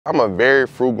I'm a very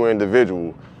frugal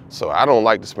individual, so I don't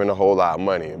like to spend a whole lot of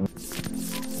money.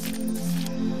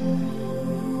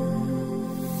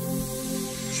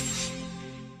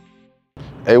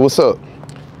 Hey, what's up?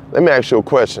 Let me ask you a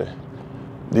question.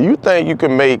 Do you think you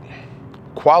can make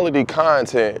quality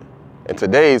content in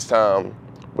today's time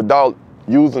without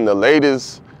using the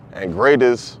latest and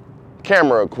greatest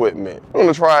camera equipment? I'm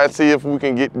gonna try and see if we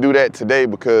can do that today,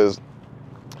 because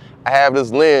I have this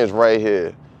lens right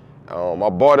here. I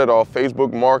bought it off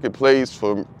Facebook Marketplace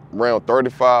for around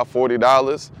 $35,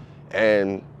 $40,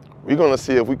 and we're gonna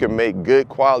see if we can make good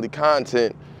quality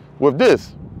content with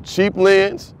this cheap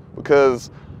lens,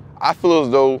 because I feel as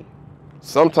though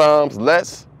sometimes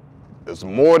less is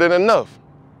more than enough.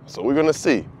 So we're gonna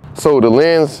see. So the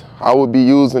lens I would be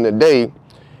using today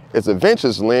is a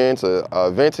vintage lens,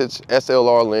 a vintage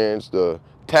SLR lens, the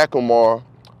Takumar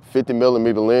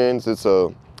 50mm lens.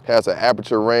 Has an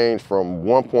aperture range from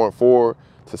 1.4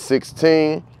 to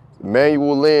 16,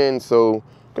 manual lens. So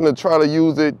I'm gonna try to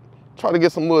use it, try to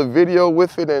get some little video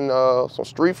with it and some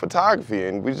street photography,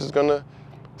 and we're just gonna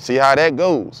see how that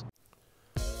goes.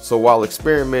 So while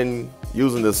experimenting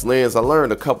using this lens, I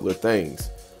learned a couple of things.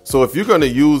 So if you're gonna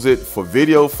use it for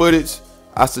video footage,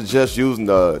 I suggest using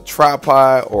a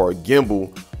tripod or a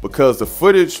gimbal, because the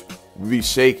footage will be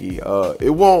shaky.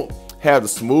 It won't have the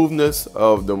smoothness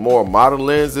of the more modern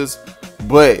lenses,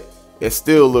 but it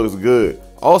still looks good.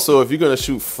 Also, if you're gonna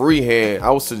shoot freehand, I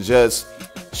would suggest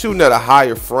shooting at a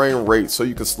higher frame rate so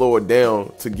you can slow it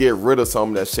down to get rid of some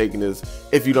of that shakiness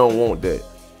if you don't want that.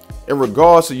 In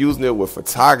regards to using it with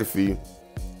photography,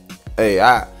 hey,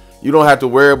 you don't have to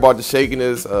worry about the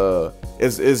shakiness.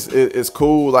 It's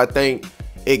cool. I think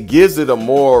it gives it a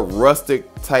more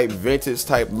rustic type, vintage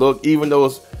type look, even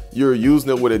though you're using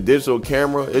it with a digital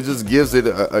camera. It just gives it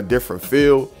a different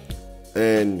feel,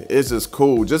 and it's just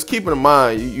cool. Just keep in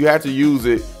mind, you have to use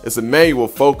it. It's a manual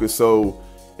focus, so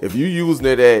if you're using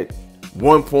it at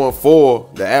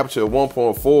 1.4, the aperture of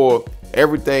 1.4,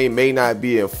 everything may not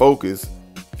be in focus.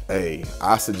 Hey,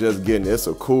 I suggest getting it. It's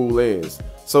a cool lens.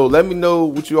 So let me know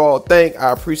what you all think.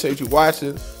 I appreciate you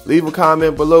watching. Leave a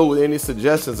comment below with any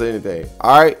suggestions or anything.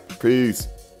 All right, peace.